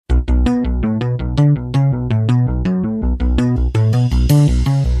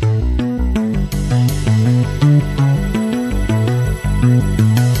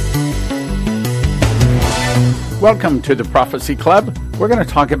Welcome to the Prophecy Club. We're going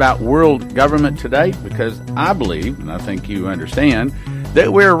to talk about world government today because I believe, and I think you understand,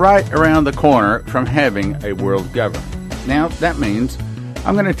 that we're right around the corner from having a world government. Now, that means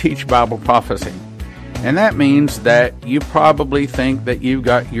I'm going to teach Bible prophecy. And that means that you probably think that you've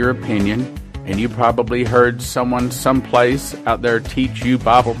got your opinion, and you probably heard someone someplace out there teach you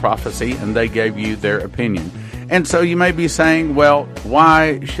Bible prophecy, and they gave you their opinion. And so you may be saying, well,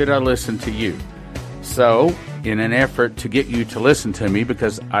 why should I listen to you? So, in an effort to get you to listen to me,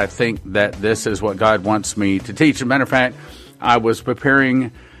 because I think that this is what God wants me to teach. As a matter of fact, I was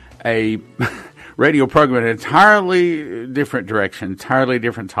preparing a radio program in an entirely different direction, entirely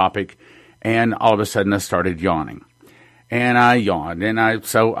different topic, and all of a sudden I started yawning. And I yawned, and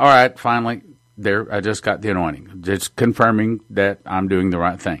all right, finally, there, I just got the anointing, just confirming that I'm doing the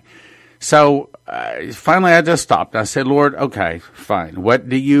right thing. So finally, I just stopped. I said, Lord, okay, fine. What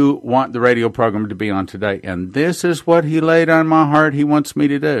do you want the radio program to be on today? And this is what He laid on my heart He wants me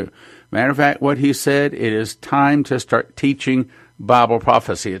to do. Matter of fact, what He said, it is time to start teaching Bible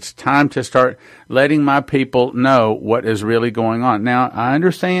prophecy. It's time to start letting my people know what is really going on. Now, I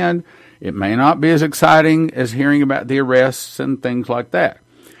understand it may not be as exciting as hearing about the arrests and things like that.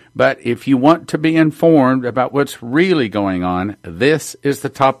 But if you want to be informed about what's really going on, this is the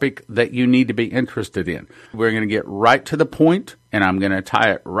topic that you need to be interested in. We're going to get right to the point, and I'm going to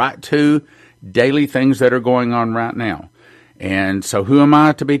tie it right to daily things that are going on right now. And so who am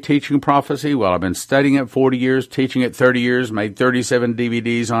I to be teaching prophecy? Well, I've been studying it 40 years, teaching it 30 years, made 37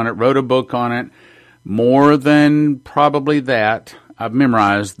 DVDs on it, wrote a book on it. More than probably that, I've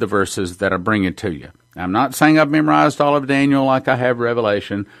memorized the verses that I bring it to you. I'm not saying I've memorized all of Daniel like I have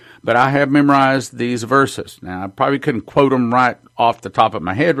Revelation, but I have memorized these verses. Now, I probably couldn't quote them right off the top of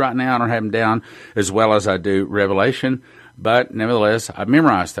my head right now. I don't have them down as well as I do Revelation, but nevertheless, I've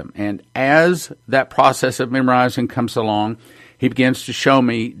memorized them. And as that process of memorizing comes along, He begins to show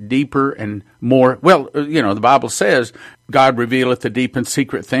me deeper and more. Well, the Bible says, God revealeth the deep and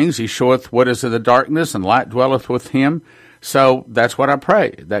secret things. He showeth what is in the darkness, and light dwelleth with Him. So that's what I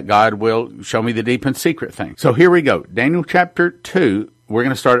pray, that God will show me the deep and secret things. So here we go. Daniel chapter 2, we're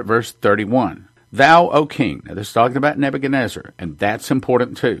going to start at verse 31. Thou, O king, now this is talking about Nebuchadnezzar, and that's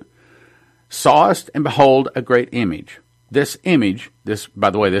important too, sawest and behold a great image. This image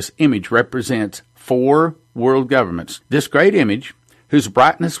represents 4 world governments. This great image, whose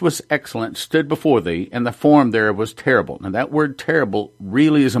brightness was excellent, stood before thee, and the form thereof was terrible. Now that word terrible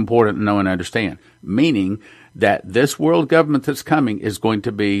really is important to know and understand, meaning that this world government that's coming is going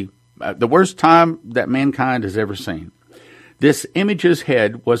to be the worst time that mankind has ever seen. This image's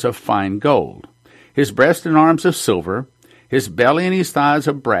head was of fine gold, his breast and arms of silver, his belly and his thighs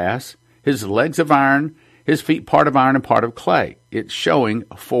of brass, his legs of iron, his feet part of iron and part of clay. It's showing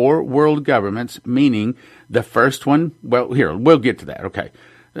 4 world governments, meaning the first one, well, here, we'll get to that. Okay,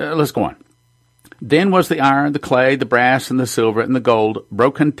 let's go on. Then was the iron, the clay, the brass, and the silver, and the gold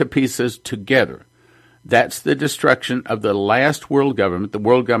broken to pieces together. That's the destruction of the last world government, the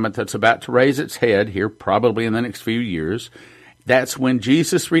world government that's about to raise its head here probably in the next few years. That's when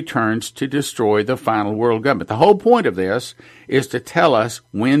Jesus returns to destroy the final world government. The whole point of this is to tell us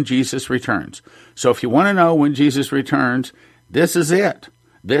when Jesus returns. So if you want to know when Jesus returns, this is it.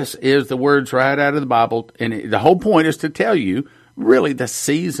 This is the words right out of the Bible. And the whole point is to tell you really the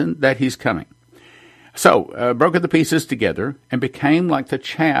season that He's coming. So, broke the pieces together, and became like the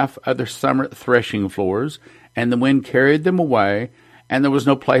chaff of the summer threshing floors, and the wind carried them away, and there was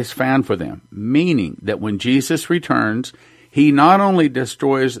no place found for them. Meaning that when Jesus returns, He not only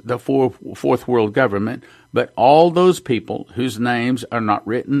destroys the fourth world government, but all those people whose names are not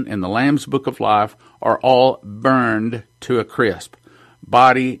written in the Lamb's Book of Life are all burned to a crisp,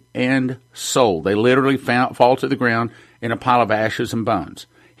 body and soul. They literally fall to the ground in a pile of ashes and bones.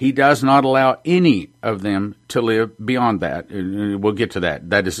 He does not allow any of them to live beyond that. We'll get to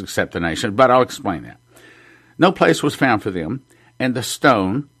that. That is except the nation, but I'll explain that. No place was found for them, and the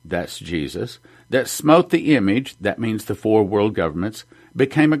stone, that's Jesus, that smote the image, that means the 4 world governments,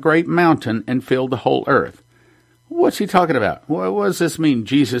 became a great mountain and filled the whole earth. What's he talking about? What does this mean,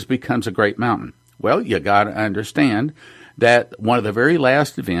 Jesus becomes a great mountain? Well, you got to understand that one of the very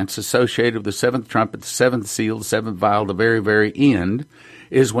last events associated with the 7th trumpet, the 7th seal, the 7th vial, the very, very end,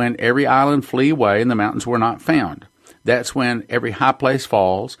 is when every island flee away and the mountains were not found. That's when every high place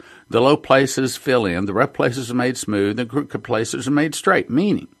falls, the low places fill in, the rough places are made smooth, the crooked places are made straight,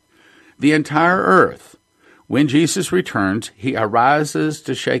 meaning the entire earth, when Jesus returns, He arises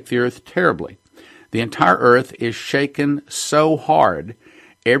to shake the earth terribly. The entire earth is shaken so hard,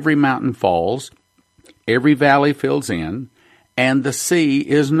 every mountain falls, every valley fills in, and the sea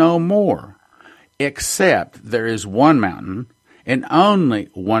is no more. except there is one mountain and only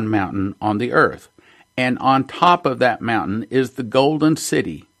one mountain on the earth. And on top of that mountain is the golden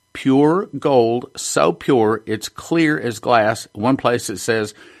city, pure gold, so pure it's clear as glass. One place it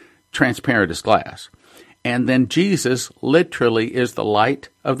says transparent as glass. And then Jesus literally is the light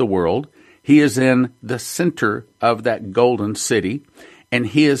of the world. He is in the center of that golden city, and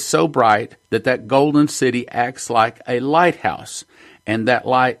he is so bright that that golden city acts like a lighthouse. And that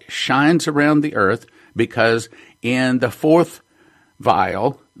light shines around the earth because in the fourth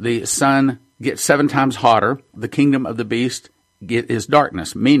vial, the sun gets 7 times hotter. The kingdom of the beast is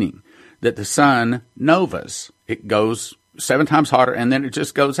darkness, meaning that the sun novas. It goes 7 times hotter, and then it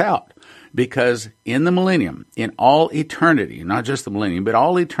just goes out. Because in the millennium, in all eternity, not just the millennium, but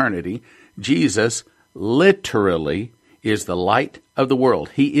all eternity, Jesus literally is the light of the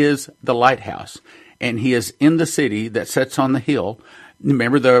world. He is the lighthouse, and he is in the city that sits on the hill.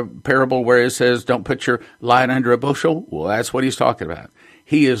 Remember the parable where it says, don't put your light under a bushel? Well, that's what he's talking about.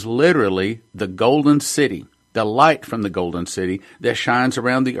 He is literally the golden city, the light from the golden city that shines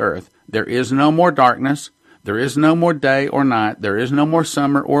around the earth. There is no more darkness. There is no more day or night. There is no more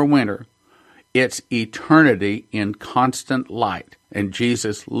summer or winter. It's eternity in constant light. And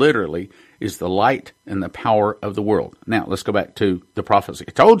Jesus literally is the light and the power of the world. Now, let's go back to the prophecy.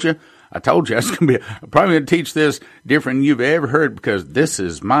 I told you, I'm probably going to teach this different than you've ever heard because this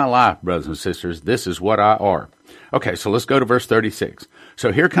is my life, brothers and sisters. This is what I are. Okay, so let's go to verse 36.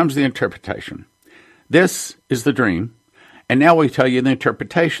 So here comes the interpretation. This is the dream, and now we tell you the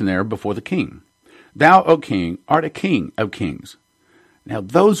interpretation there before the king. Thou, O king, art a king of kings. Now,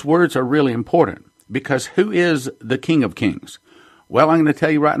 those words are really important because who is the King of Kings? Well, I'm going to tell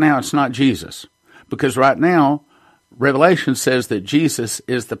you right now, it's not Jesus. Because right now, Revelation says that Jesus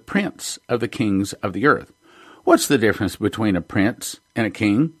is the Prince of the kings of the earth. What's the difference between a prince and a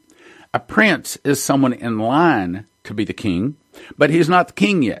king? A prince is someone in line to be the king, but he's not the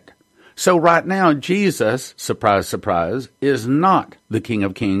king yet. So right now, Jesus, surprise, surprise, is not the King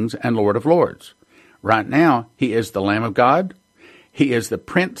of Kings and Lord of Lords. Right now, he is the Lamb of God. He is the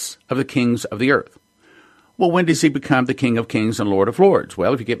Prince of the kings of the earth. Well, when does he become the King of Kings and Lord of Lords?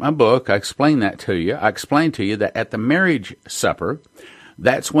 Well, if you get my book, I explain that to you. I explain to you that at the marriage supper,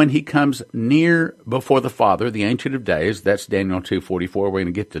 that's when he comes near before the Father, the Ancient of Days. That's Daniel 2:44. We're going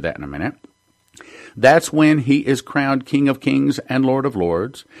to get to that in a minute. That's when he is crowned King of Kings and Lord of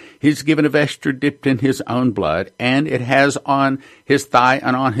Lords. He's given a vesture dipped in his own blood, and it has on his thigh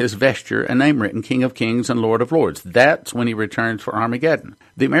and on his vesture a name written, King of Kings and Lord of Lords. That's when he returns for Armageddon.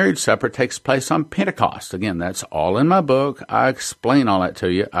 The marriage supper takes place on Pentecost. Again, that's all in my book. I explain all that to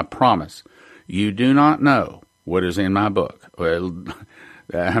you. I promise. You do not know what is in my book. Well,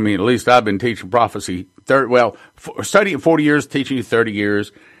 I mean, at least I've been teaching prophecy, studying 40 years, teaching you 30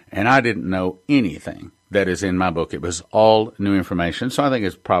 years. And I didn't know anything that is in my book. It was all new information. So I think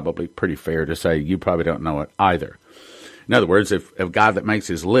it's probably pretty fair to say you probably don't know it either. In other words, if a guy that makes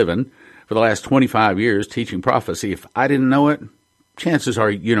his living for the last 25 years teaching prophecy, if I didn't know it, chances are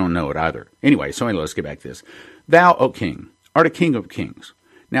you don't know it either. Anyway, let's get back to this. Thou, O king, art a king of kings.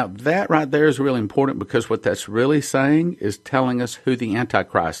 Now, that right there is really important because what that's really saying is telling us who the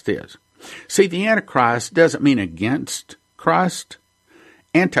Antichrist is. See, the Antichrist doesn't mean against Christ.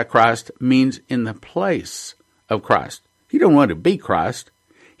 Antichrist means in the place of Christ. He don't want to be Christ.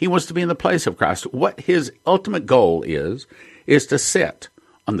 He wants to be in the place of Christ. What his ultimate goal is to sit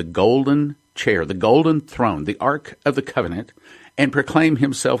on the golden chair, the golden throne, the Ark of the Covenant, and proclaim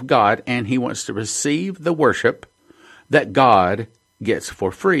himself God, and he wants to receive the worship that God gets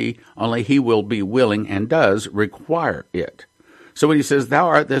for free, only he will be willing and does require it. So when he says, thou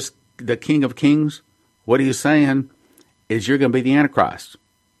art the King of Kings, what he's saying is you're going to be the Antichrist.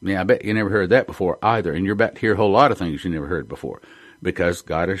 Yeah, I bet you never heard that before either, and you're about to hear a whole lot of things you never heard before, because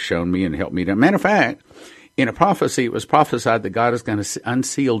God has shown me and helped me. Matter of fact, in a prophecy, it was prophesied that God is going to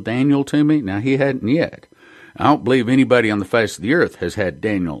unseal Daniel to me. Now, he hadn't yet. I don't believe anybody on the face of the earth has had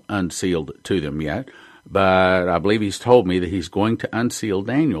Daniel unsealed to them yet, but I believe he's told me that he's going to unseal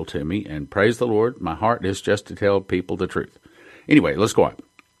Daniel to me, and praise the Lord, my heart is just to tell people the truth. Anyway, let's go on.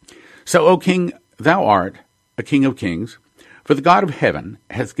 So, O King, thou art a King of Kings, for the God of heaven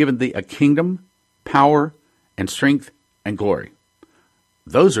hath given thee a kingdom, power, and strength, and glory.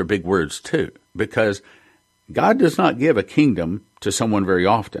 Those are big words, too, because God does not give a kingdom to someone very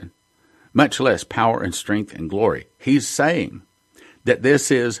often, much less power and strength and glory. He's saying that this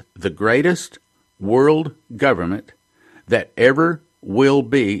is the greatest world government that ever will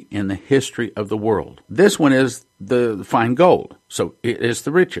be in the history of the world. This one is the fine gold, so it is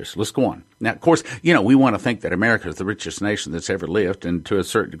the richest. Let's go on. Now, of course, we want to think that America is the richest nation that's ever lived, and to a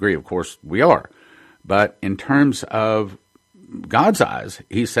certain degree, of course, we are. But in terms of God's eyes,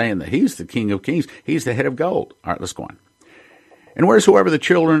 he's saying that he's the King of kings. He's the head of gold. All right, let's go on. And wheresoever the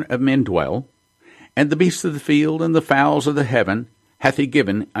children of men dwell, and the beasts of the field and the fowls of the heaven hath he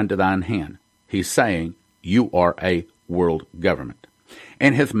given unto thine hand. He's saying, you are a world government,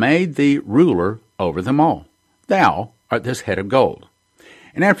 and hath made thee ruler over them all. Thou art this head of gold.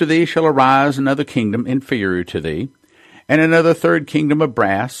 And after thee shall arise another kingdom inferior to thee, and another third kingdom of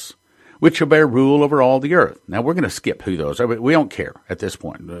brass, which shall bear rule over all the earth. Now, we're going to skip who those are, but we don't care at this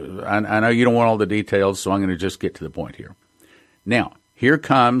point. I know you don't want all the details, so I'm going to just get to the point here. Now, here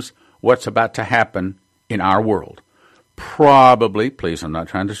comes what's about to happen in our world. Probably, please, I'm not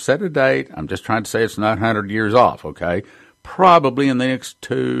trying to set a date. I'm just trying to say it's not 100 years off, okay? Probably in the next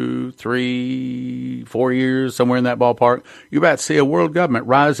 2, 3, 4 years, somewhere in that ballpark, you're about to see a world government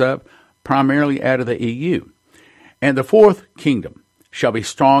rise up primarily out of the EU. And the fourth kingdom shall be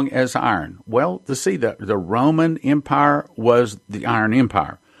strong as iron. Well, the Roman Empire was the Iron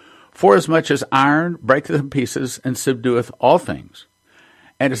Empire. Forasmuch as iron breaketh in pieces and subdueth all things.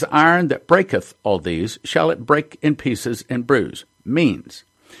 And as iron that breaketh all these, shall it break in pieces and bruise. Means,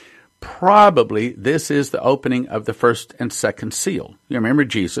 probably this is the opening of the first and second seal. You remember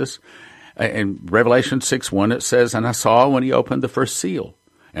Jesus, in Revelation 6:1, it says, and I saw when he opened the first seal,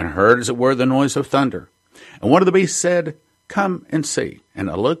 and heard as it were the noise of thunder. And one of the beasts said, come and see. And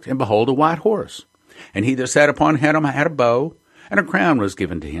I looked, and behold, a white horse. And he that sat upon him had a bow, and a crown was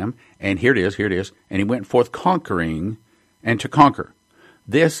given to him. And here it is. And he went forth conquering and to conquer.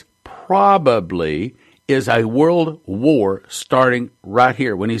 This probably is a world war starting right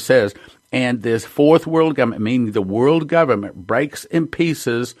here when he says, and this fourth world government, meaning the world government, breaks in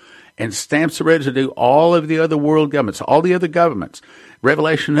pieces and stamps the residue all of the other world governments, all the other governments.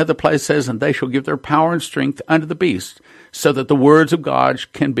 Revelation, another place says, and they shall give their power and strength unto the beast, so that the words of God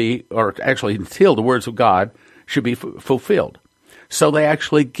can be, or actually until the words of God should be fulfilled. So they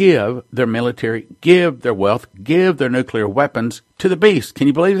actually give their military, give their wealth, give their nuclear weapons to the beast. Can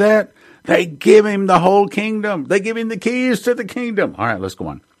you believe that? They give him the whole kingdom. They give him the keys to the kingdom. All right, let's go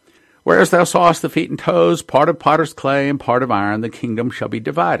on. Whereas thou sawest the feet and toes, part of potter's clay and part of iron, the kingdom shall be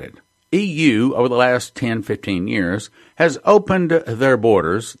divided. EU, over the last 10, 15 years, has opened their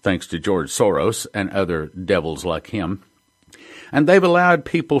borders, thanks to George Soros and other devils like him. And they've allowed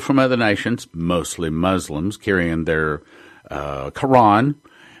people from other nations, mostly Muslims, carrying their Quran,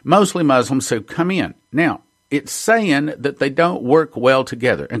 mostly Muslims, to come in. Now, it's saying that they don't work well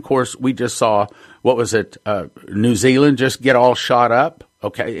together. And of course, we just saw, New Zealand just get all shot up.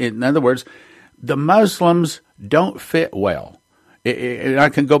 Okay, in other words, the Muslims don't fit well. I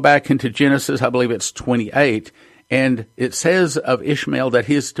can go back into Genesis, I believe it's 28, and it says of Ishmael that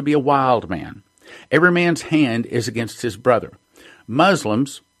he is to be a wild man. Every man's hand is against his brother.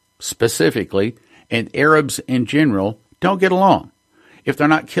 Muslims, specifically, and Arabs in general, don't get along. If they're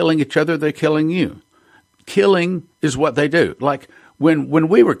not killing each other, they're killing you. Killing is what they do. Like when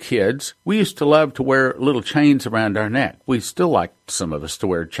we were kids, we used to love to wear little chains around our neck. We still like, some of us, to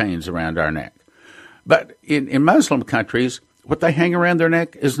wear chains around our neck. But in Muslim countries, what they hang around their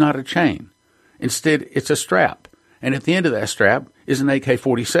neck is not a chain. Instead, it's a strap. And at the end of that strap is an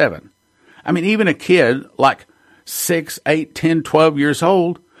AK-47. I mean, even a kid like 6, 8, 10, 12 years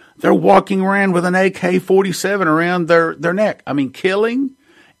old, they're walking around with an AK-47 around their neck. I mean, killing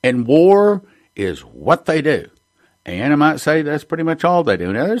and war is what they do. And I might say that's pretty much all they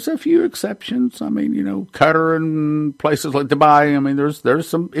do. Now, there's a few exceptions. I mean, Qatar and places like Dubai, I mean, there's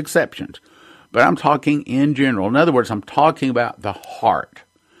some exceptions. But I'm talking in general. In other words, I'm talking about the heart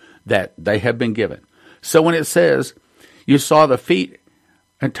that they have been given. So when it says, you saw the feet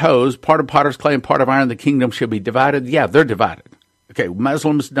and toes, part of potter's clay and part of iron, the kingdom shall be divided. Yeah, they're divided. Okay,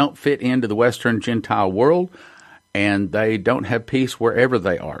 Muslims don't fit into the Western Gentile world, and they don't have peace wherever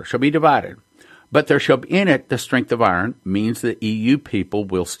they are. Shall be divided. But there shall be in it the strength of iron, means the EU people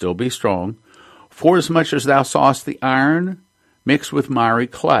will still be strong. Forasmuch as thou sawest the iron mixed with miry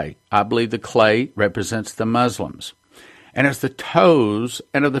clay. I believe the clay represents the Muslims. And as the toes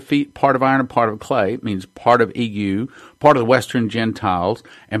and of the feet, part of iron and part of clay, means part of EU, part of the Western Gentiles,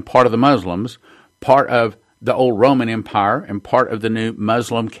 and part of the Muslims, part of the old Roman Empire and part of the new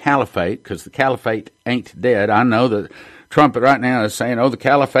Muslim Caliphate, because the Caliphate ain't dead. I know that Trump right now is saying, the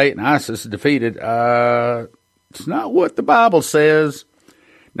Caliphate and ISIS is defeated. It's not what the Bible says.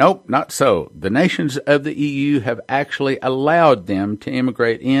 Nope, not so. The nations of the EU have actually allowed them to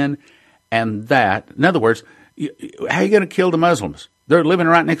immigrate in, and that, in other words, how are you going to kill the Muslims? They're living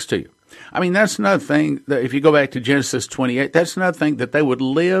right next to you. I mean, that's another thing, that if you go back to Genesis 28, that's another thing, that they would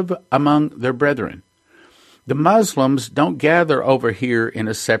live among their brethren. The Muslims don't gather over here in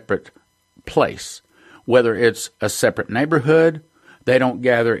a separate place. whether it's a separate neighborhood. They don't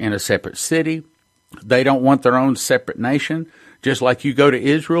gather in a separate city. They don't want their own separate nation. Just like you go to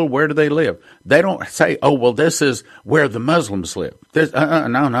Israel, where do they live? They don't say, oh, well, this is where the Muslims live.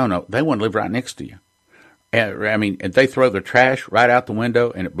 No. They want to live right next to you. If they throw their trash right out the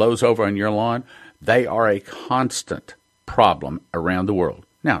window and it blows over on your lawn, they are a constant problem around the world.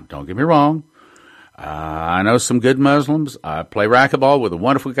 Now, don't get me wrong. I know some good Muslims. I play racquetball with a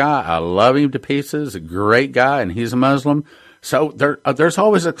wonderful guy. I love him to pieces. A great guy, and he's a Muslim. So there's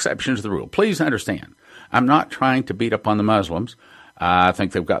always exceptions to the rule. Please understand, I'm not trying to beat up on the Muslims. I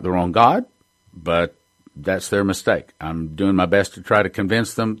think they've got the wrong God, but that's their mistake. I'm doing my best to try to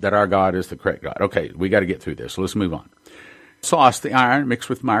convince them that our God is the correct God. Okay, we got to get through this. So let's move on. Sauce the iron mixed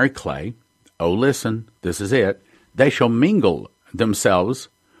with miry clay. Oh, listen, this is it. They shall mingle themselves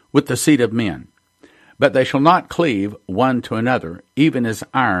with the seed of men, but they shall not cleave one to another, even as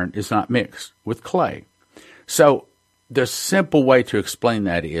iron is not mixed with clay. So the simple way to explain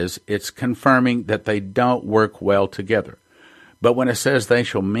that is it's confirming that they don't work well together. But when it says they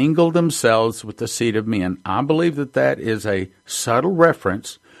shall mingle themselves with the seed of men, I believe that is a subtle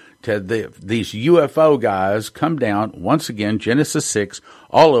reference to these UFO guys come down, once again, Genesis 6,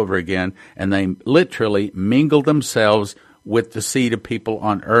 all over again, and they literally mingle themselves with the seed of people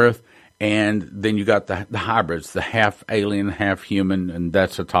on earth. And then you got the hybrids, the half alien, half human, and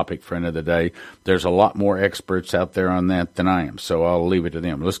that's a topic for another day. There's a lot more experts out there on that than I am, so I'll leave it to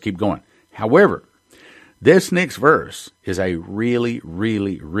them. Let's keep going. However, this next verse is a really,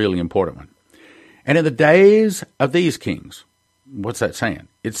 really, really important one. And in the days of these kings, what's that saying?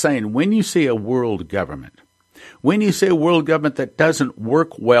 It's saying when you see a world government, that doesn't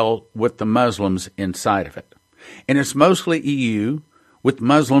work well with the Muslims inside of it, and it's mostly EU, with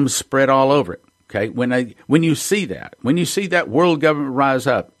Muslims spread all over it. Okay, when you see that world government rise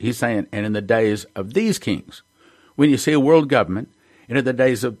up, he's saying, and in the days of these kings, when you see a world government, and in the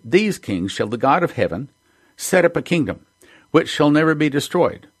days of these kings shall the God of heaven set up a kingdom, which shall never be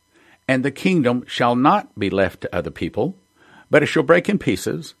destroyed, and the kingdom shall not be left to other people, but it shall break in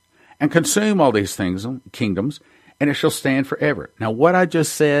pieces and consume all these kingdoms, and it shall stand forever. Now, what I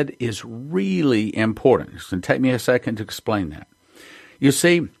just said is really important. It's going to take me a second to explain that. You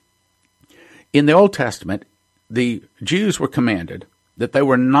see, in the Old Testament, the Jews were commanded that they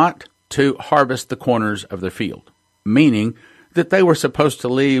were not to harvest the corners of their field, meaning that they were supposed to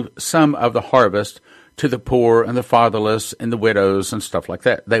leave some of the harvest to the poor and the fatherless and the widows and stuff like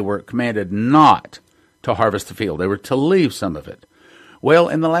that. They were commanded not to harvest the field. They were to leave some of it. Well,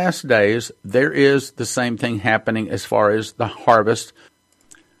 in the last days, there is the same thing happening as far as the harvest,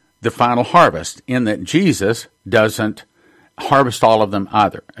 the final harvest, in that Jesus doesn't harvest all of them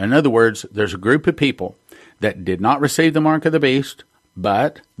either. In other words, there's a group of people that did not receive the mark of the beast,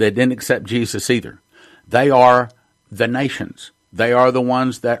 but they didn't accept Jesus either. They are the nations. They are the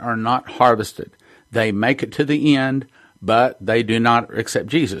ones that are not harvested. They make it to the end, but they do not accept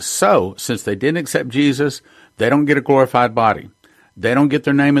Jesus. So, since they didn't accept Jesus, they don't get a glorified body. They don't get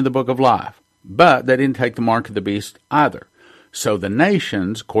their name in the book of life, but they didn't take the mark of the beast either. So the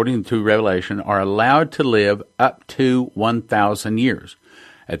nations, according to Revelation, are allowed to live up to 1,000 years.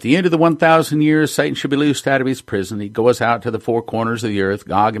 At the end of the 1,000 years, Satan shall be loosed out of his prison. He goes out to the four corners of the earth,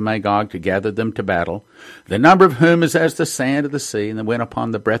 Gog and Magog, to gather them to battle, the number of whom is as the sand of the sea, and they went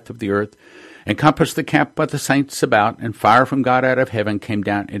upon the breadth of the earth, and compassed the camp of the saints about, and fire from God out of heaven came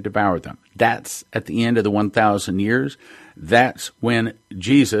down and devoured them. That's at the end of the 1,000 years. That's when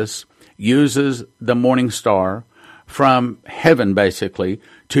Jesus uses the morning star from heaven, basically,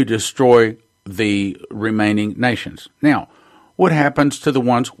 to destroy the remaining nations. Now, what happens to the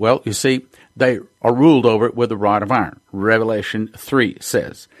ones? Well, you see, they are ruled over it with a rod of iron. Revelation 3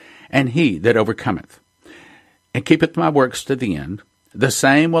 says, and he that overcometh, and keepeth my works to the end, the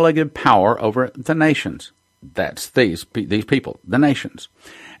same will I give power over the nations. That's these people, the nations.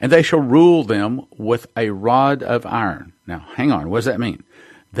 And they shall rule them with a rod of iron. Now, hang on, what does that mean?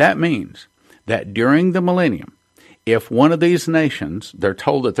 That means that during the millennium, if one of these nations, they're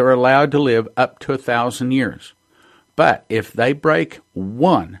told that they're allowed to live up to 1,000 years. But if they break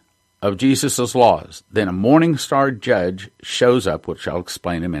one of Jesus' laws, then a morning star judge shows up, which I'll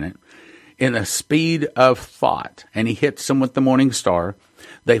explain in a minute, in the speed of thought, and he hits them with the morning star.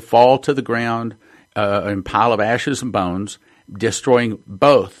 They fall to the ground in a pile of ashes and bones, destroying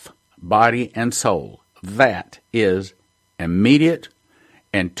both body and soul. That is immediate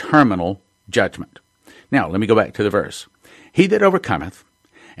and terminal judgment. Now, let me go back to the verse. He that overcometh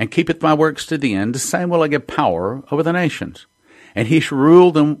and keepeth my works to the end, the same will I give power over the nations, and he shall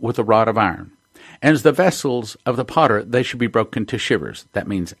rule them with a rod of iron. And as the vessels of the potter, they shall be broken to shivers. That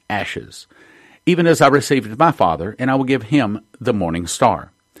means ashes. even as I received my Father, and I will give him the morning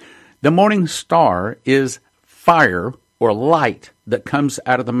star. The morning star is fire or light that comes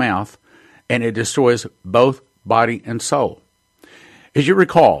out of the mouth, and it destroys both body and soul. As you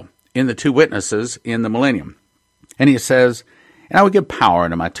recall, in the two witnesses in the millennium, and he says, and I will give power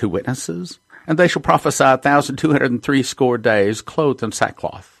unto my two witnesses, and they shall prophesy 1,260 days, clothed in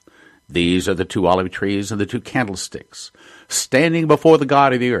sackcloth. These are the two olive trees and the two candlesticks, standing before the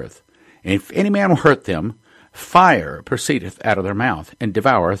God of the earth. And if any man will hurt them, fire proceedeth out of their mouth, and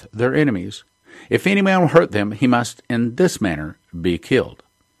devoureth their enemies. If any man will hurt them, he must in this manner be killed.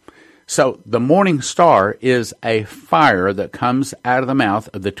 So the morning star is a fire that comes out of the mouth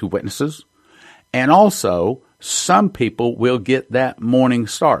of the two witnesses, and also some people will get that morning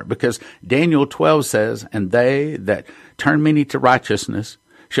star, because Daniel 12 says, and they that turn many to righteousness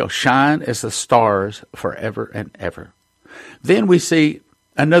shall shine as the stars forever and ever. Then we see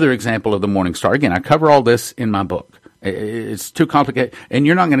another example of the morning star. Again, I cover all this in my book. It's too complicated, and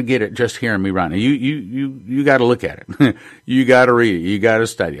you're not going to get it just hearing me right now. You got to look at it. You got to read it. You got to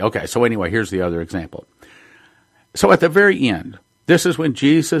study. Okay, so anyway, here's the other example. So at the very end, this is when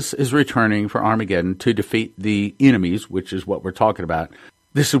Jesus is returning for Armageddon to defeat the enemies, which is what we're talking about.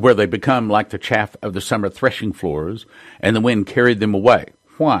 This is where they become like the chaff of the summer threshing floors, and the wind carried them away.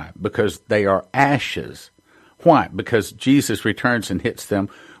 Why? Because they are ashes. Why? Because Jesus returns and hits them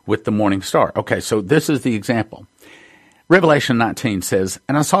with the morning star. Okay, so this is the example. Revelation 19 says,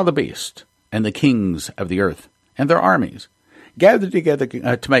 and I saw the beast and the kings of the earth and their armies gathered together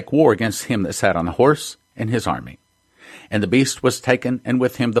to make war against him that sat on the horse and his army. And the beast was taken, and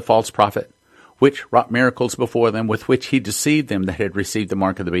with him the false prophet, which wrought miracles before them, with which he deceived them that had received the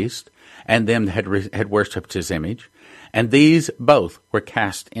mark of the beast, and them that had worshipped his image. And these both were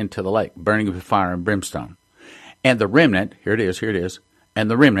cast into the lake, burning with fire and brimstone. And the remnant, here it is, and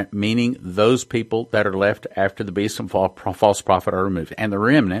the remnant, meaning those people that are left after the beast and false prophet are removed. And the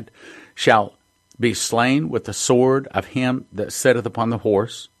remnant shall be slain with the sword of him that sitteth upon the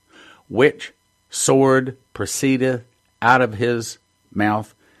horse, which sword proceedeth out of his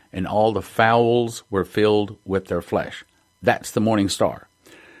mouth, and all the fowls were filled with their flesh. That's the morning star.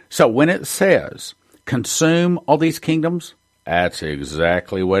 So when it says, consume all these kingdoms, that's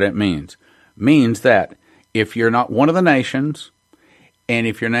exactly what it means. Means that if you're not one of the nations, and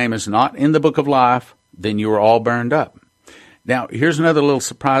if your name is not in the book of life, then you are all burned up. Now, here's another little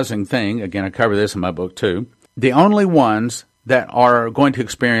surprising thing. Again, I cover this in my book too. The only ones that are going to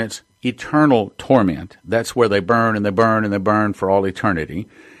experience eternal torment, that's where they burn and they burn and they burn for all eternity.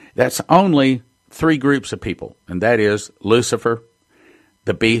 That's only three groups of people, and that is Lucifer,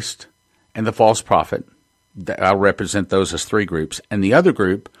 the beast, and the false prophet. I'll represent those as three groups. And the other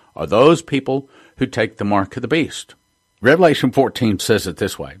group are those people who take the mark of the beast. Revelation 14 says it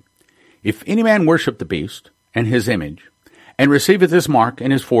this way, if any man worship the beast and his image, and receiveth his mark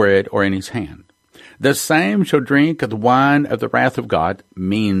in his forehead or in his hand, the same shall drink of the wine of the wrath of God,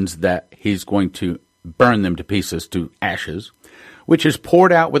 means that he's going to burn them to pieces, to ashes, which is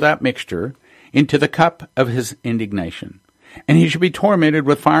poured out without mixture into the cup of his indignation. And he shall be tormented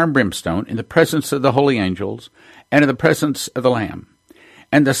with fire and brimstone in the presence of the holy angels and in the presence of the Lamb.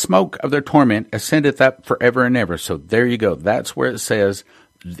 And the smoke of their torment ascendeth up forever and ever. So there you go. That's where it says,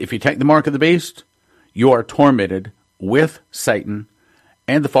 if you take the mark of the beast, you are tormented with Satan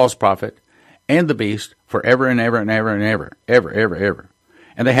and the false prophet and the beast forever and ever and ever and ever, ever.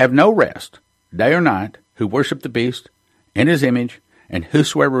 And they have no rest, day or night, who worship the beast and his image, and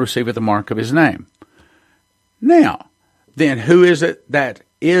whosoever receiveth the mark of his name. Now, then who is it that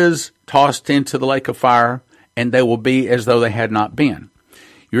is tossed into the lake of fire, and they will be as though they had not been?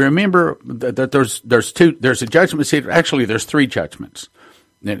 You remember that there's a judgment seat. Actually, there's three judgments.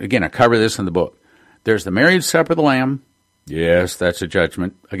 And again, I cover this in the book. There's the marriage supper of the Lamb. Yes, that's a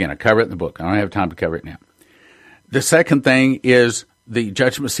judgment. Again, I cover it in the book. I don't have time to cover it now. The second thing is the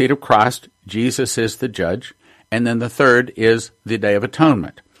judgment seat of Christ. Jesus is the judge. And then the third is the Day of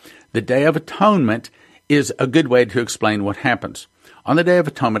Atonement. The Day of Atonement is a good way to explain what happens. On the Day of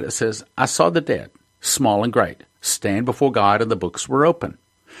Atonement, it says, I saw the dead, small and great, stand before God, and the books were open.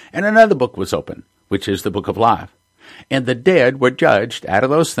 And another book was open, which is the book of life. And the dead were judged out of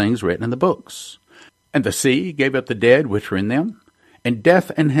those things written in the books. And the sea gave up the dead which were in them, and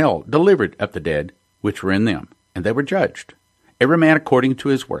death and hell delivered up the dead which were in them. And they were judged, every man according to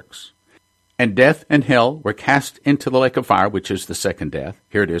his works. And death and hell were cast into the lake of fire, which is the second death.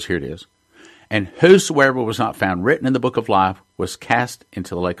 Here it is. And whosoever was not found written in the book of life was cast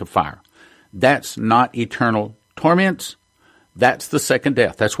into the lake of fire. That's not eternal torments. That's the second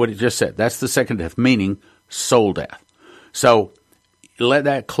death. That's what it just said. That's the second death, meaning soul death. So let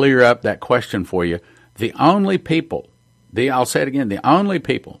that clear up that question for you. The only people, I'll say it again, the only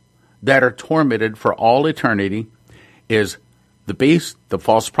people that are tormented for all eternity is the beast, the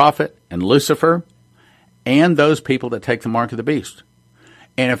false prophet, and Lucifer, and those people that take the mark of the beast.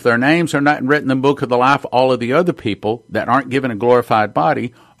 And if their names are not written in the book of the life, all of the other people that aren't given a glorified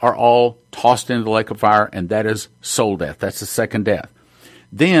body are all tossed into the lake of fire, and that is soul death. That's the second death.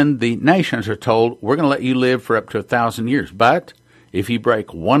 Then the nations are told, we're going to let you live for up to 1,000 years. But if you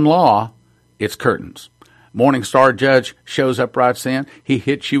break one law, it's curtains. Morning star judge shows up right then. He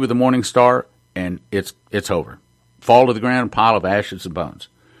hits you with a morning star, and it's over. Fall to the ground, pile of ashes and bones.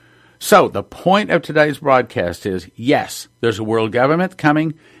 So the point of today's broadcast is, yes, there's a world government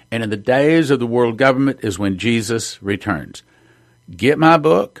coming, and in the days of the world government is when Jesus returns. Get my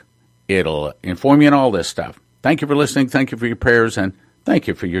book. It'll inform you on all this stuff. Thank you for listening. Thank you for your prayers, and thank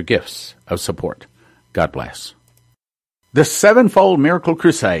you for your gifts of support. God bless. The Sevenfold Miracle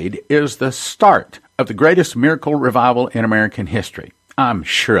Crusade is the start of the greatest miracle revival in American history. I'm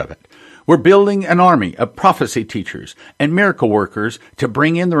sure of it. We're building an army of prophecy teachers and miracle workers to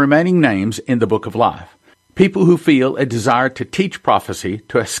bring in the remaining names in the Book of Life. People who feel a desire to teach prophecy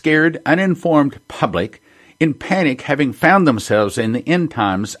to a scared, uninformed public in panic, having found themselves in the end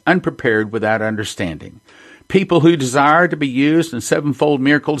times unprepared without understanding. People who desire to be used in sevenfold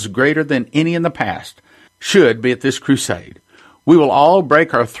miracles greater than any in the past should be at this crusade. We will all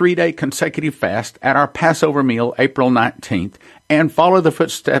break our 3-day consecutive fast at our Passover meal April 19th and follow the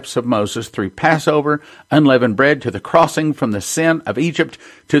footsteps of Moses through Passover, unleavened bread, to the crossing from the sin of Egypt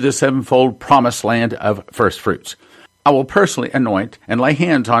to the sevenfold promised land of first fruits. I will personally anoint and lay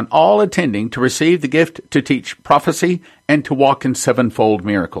hands on all attending to receive the gift to teach prophecy and to walk in sevenfold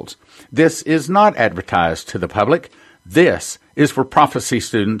miracles. This is not advertised to the public. This is for prophecy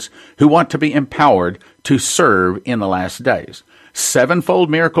students who want to be empowered to serve in the last days.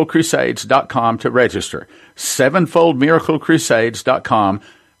 SevenfoldMiracleCrusades.com to register. SevenfoldMiracleCrusades.com.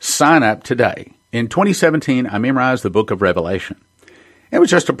 Sign up today. In 2017, I memorized the book of Revelation. It was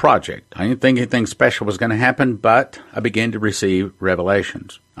just a project. I didn't think anything special was going to happen, but I began to receive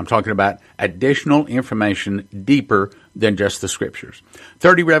revelations. I'm talking about additional information deeper than just the Scriptures.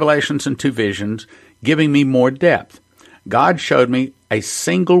 30 revelations and 2 visions, giving me more depth. God showed me a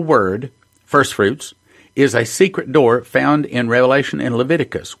single word, first fruits, is a secret door found in Revelation and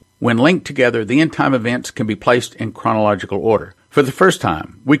Leviticus. When linked together, the end-time events can be placed in chronological order. For the first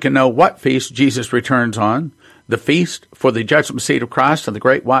time, we can know what feast Jesus returns on, the feast for the judgment seat of Christ on the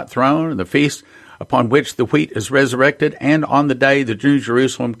great white throne, and the feast upon which the wheat is resurrected, and on the day the New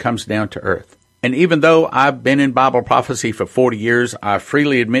Jerusalem comes down to earth. And even though I've been in Bible prophecy for 40 years, I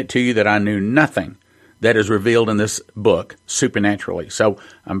freely admit to you that I knew nothing that is revealed in this book supernaturally. So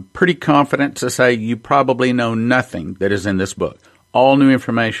I'm pretty confident to say you probably know nothing that is in this book. All new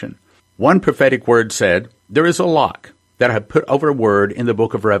information. One prophetic word said, there is a lock that I have put over a word in the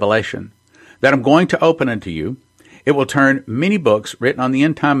book of Revelation that I'm going to open unto you. It will turn many books written on the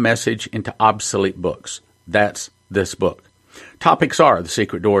end-time message into obsolete books. That's this book. Topics are the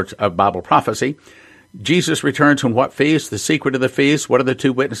secret doors of Bible prophecy, Jesus returns on what feast, the secret of the feast, what are the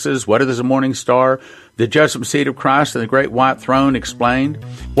 2 witnesses, what is the morning star, the judgment seat of Christ and the great white throne explained,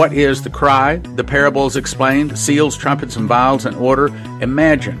 what is the cry, the parables explained, seals, trumpets, and vials in order.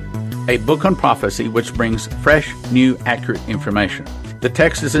 Imagine a book on prophecy which brings fresh, new, accurate information. The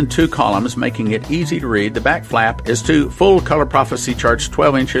text is in 2 columns, making it easy to read. The back flap is 2 full-color prophecy charts,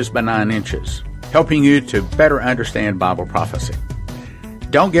 12 inches by 9 inches, helping you to better understand Bible prophecy.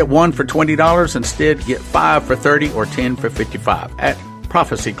 Don't get 1 for $20. Instead, get 5 for $30 or 10 for $55 at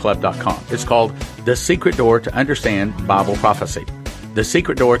prophecyclub.com. It's called The Secret Door to Understand Bible Prophecy. The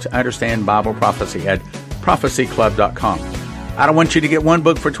Secret Door to Understand Bible Prophecy at prophecyclub.com. I don't want you to get 1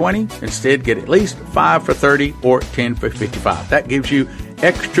 book for $20. Instead, get at least 5 for $30 or 10 for $55. That gives you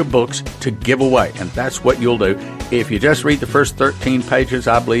extra books to give away, and that's what you'll do. If you just read the first 13 pages,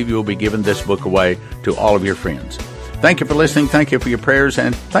 I believe you'll be giving this book away to all of your friends. Thank you for listening. Thank you for your prayers,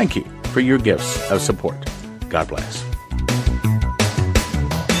 and thank you for your gifts of support. God bless.